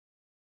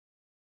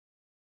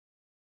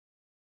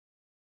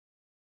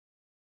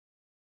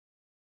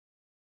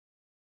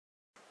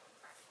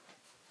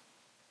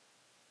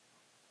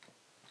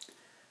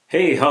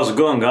Hey, how's it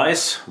going,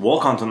 guys?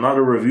 Welcome to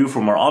another review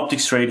from our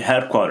Optics Trade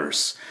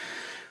headquarters.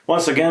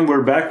 Once again,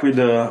 we're back with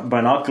the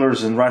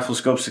binoculars and rifle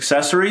scopes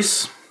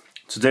accessories.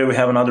 Today we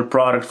have another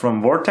product from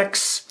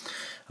Vortex,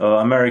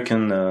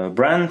 American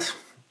brand,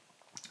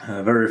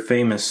 very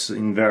famous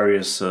in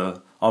various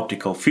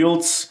optical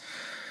fields.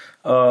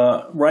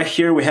 Right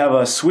here we have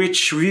a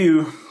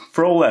Switchview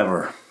Pro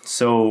lever.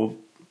 So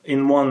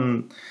in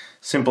one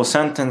simple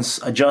sentence,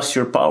 adjust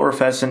your power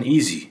fast and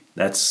easy.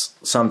 That's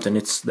something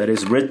that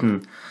is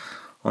written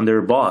on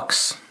their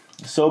box.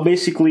 So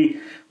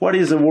basically, what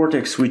is a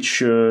Vortex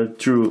Switchview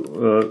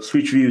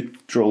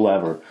throw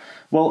lever?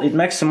 Well, it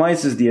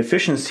maximizes the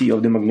efficiency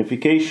of the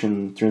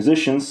magnification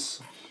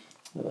transitions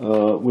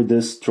with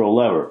this throw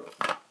lever.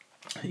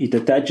 It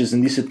attaches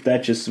and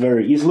disattaches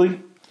very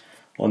easily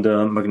on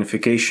the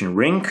magnification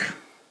ring.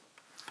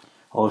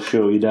 I'll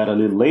show you that a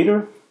little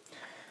later.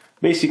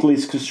 Basically,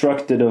 it's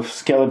constructed of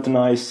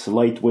skeletonized,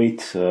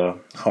 lightweight,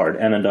 hard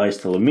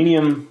anodized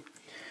aluminum.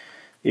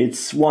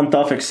 It's one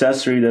tough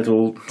accessory that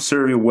will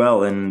serve you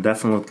well, and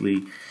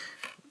definitely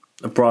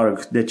a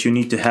product that you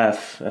need to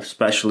have,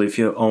 especially if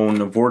you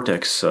own a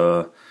Vortex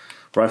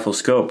rifle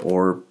scope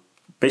or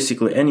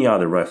basically any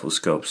other rifle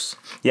scopes.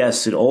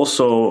 Yes, it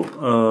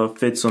also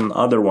fits on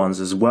other ones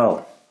as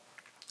well.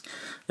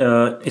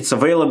 It's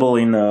available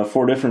in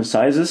 4 different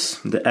sizes,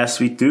 the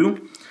SV2,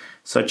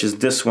 such as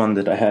this one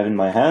that I have in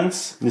my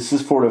hands. This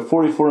is for the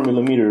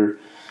 44mm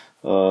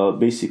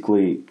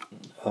basically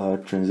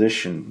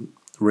transition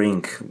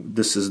ring.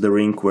 This is the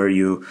ring where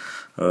you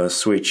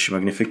switch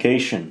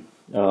magnification.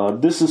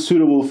 This is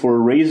suitable for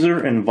Razor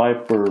and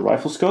Viper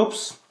rifle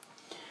scopes.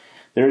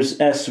 There's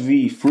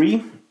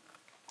SV3.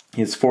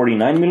 It's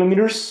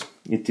 49mm.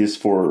 It is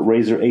for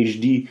Razor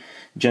HD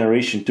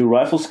Generation 2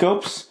 rifle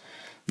scopes.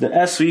 The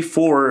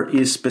SV4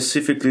 is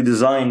specifically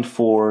designed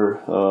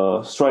for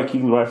Strike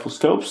Eagle rifle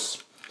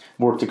scopes,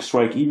 Vortex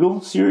Strike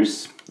Eagle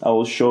series. I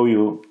will show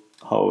you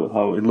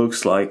how it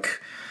looks like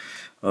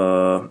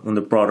on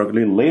the product a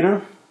little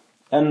later.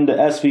 And the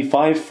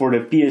SV5 for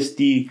the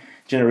PSD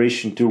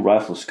Generation 2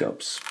 rifle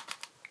scopes.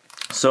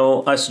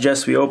 So I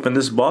suggest we open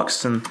this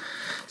box and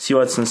see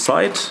what's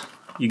inside.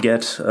 You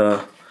get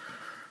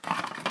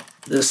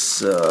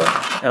this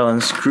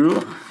Allen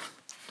screw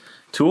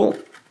tool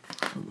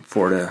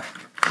for the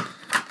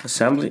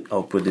assembly.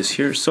 I'll put this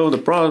here. So the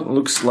product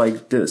looks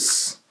like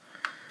this.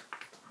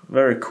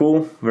 Very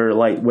cool, very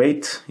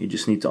lightweight. You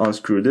just need to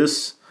unscrew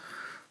this,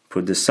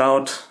 put this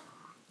out,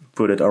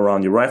 put it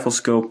around your rifle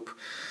scope.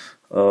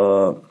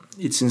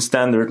 It's in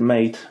standard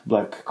mate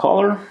black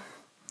color.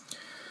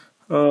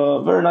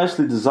 Very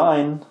nicely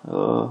designed,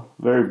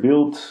 very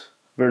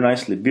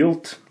nicely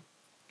built.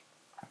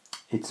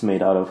 It's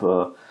made out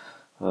of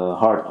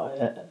hard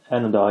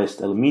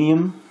anodized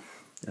aluminum,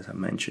 as I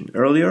mentioned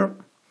earlier.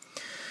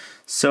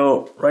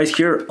 So right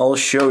here I'll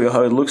show you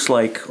how it looks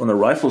like on a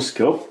rifle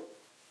scope.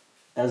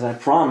 As I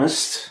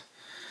promised,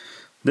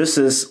 this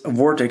is a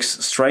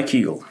Vortex Strike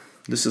Eagle.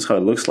 This is how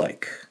it looks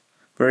like.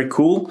 Very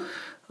cool.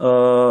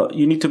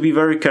 You need to be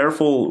very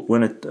careful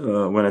when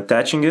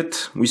attaching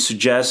it. We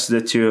suggest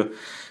that you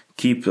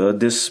keep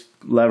this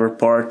lever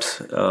part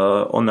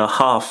on a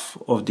half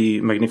of the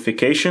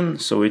magnification,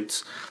 so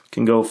it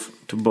can go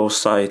to both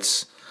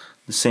sides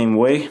the same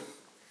way,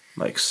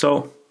 like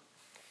so.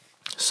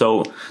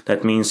 So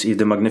that means if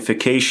the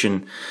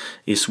magnification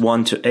is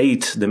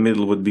 1:8, the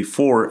middle would be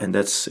 4, and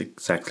that's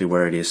exactly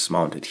where it is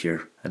mounted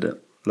here at the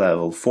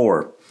level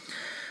 4.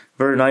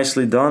 Very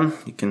nicely done.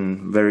 You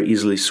can very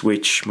easily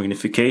switch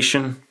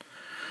magnification.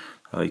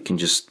 You can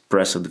just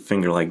press with the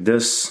finger like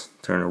this,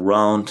 turn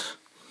around.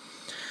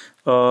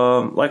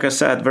 Like I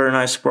said, very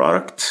nice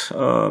product.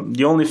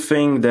 The only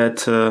thing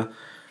that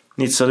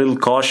needs a little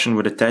caution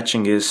with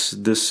attaching is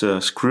this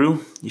screw.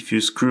 If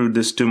you screw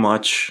this too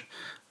much,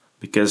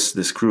 because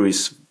the screw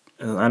is,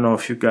 I don't know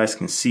if you guys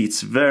can see,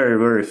 it's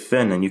very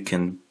thin and you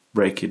can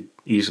break it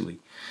easily.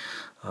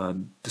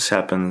 This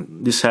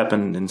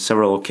happened in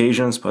several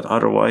occasions, but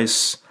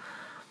otherwise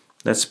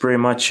that's pretty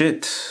much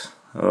it.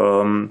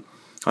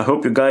 I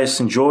hope you guys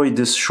enjoyed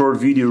this short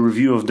video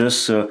review of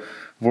this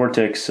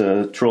Vortex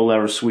throw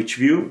lever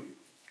Switchview.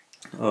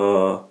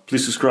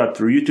 Please subscribe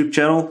to our YouTube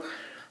channel.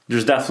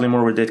 There's definitely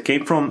more where that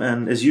came from,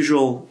 and as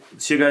usual,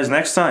 see you guys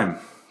next time.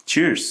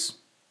 Cheers!